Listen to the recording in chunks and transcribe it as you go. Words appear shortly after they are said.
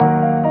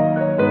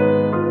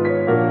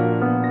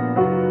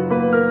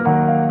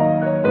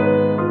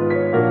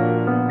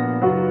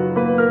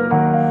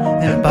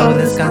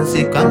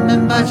descansi quan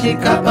me'n vagi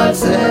cap al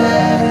cel.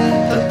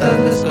 Totes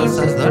les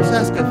coses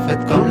dolces que he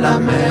fet com la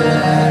meva.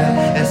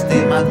 He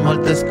estimat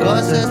moltes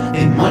coses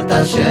i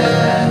molta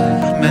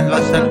gent. Me'n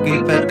vaig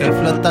tranquil perquè he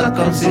flotat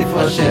com si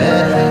fos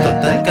gent.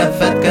 Tot el que he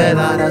fet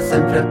quedarà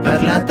sempre per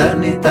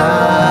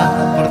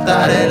l'eternitat.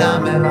 Portaré la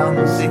meva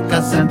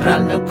música sempre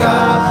al meu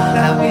cap.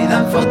 La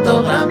vida en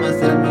fotogrames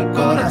del meu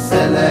cor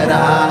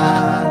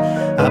accelerat.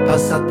 Ha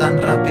passat tan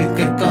ràpid,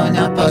 que cony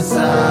ha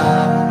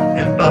passat?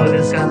 En pau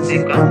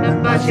descansi quan me'n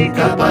vagi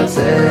cap al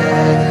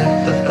cel.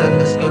 Totes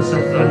les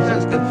coses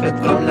dolces que he fet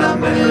com la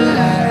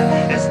meva.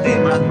 He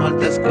estimat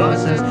moltes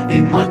coses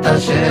i molta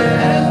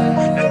gent.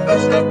 Em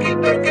vaig tranquil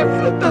perquè he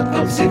flotat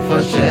com si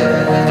fos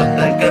gent.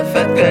 Tot el que he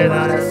fet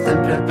quedarà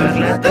sempre per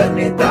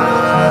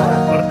l'eternitat.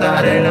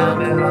 Portaré la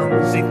meva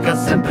música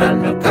sempre al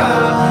meu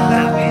cap.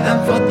 La vida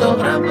en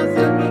fotogrames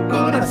del meu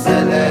cor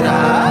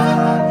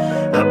accelerat.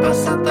 Ha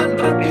passat tan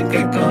ràpid,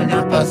 que cony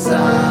ha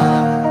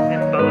passat?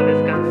 En pau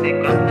descansi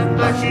quan me'n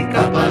vagi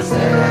cap al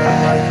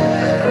cel.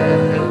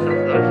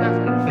 Coses dolces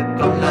que he fet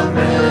com la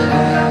meva.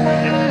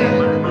 He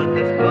estimat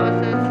moltes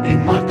coses i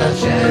molta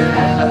gent.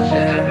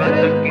 Em vaig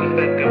tranquil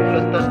perquè he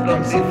flotat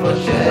com si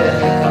fos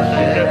gent.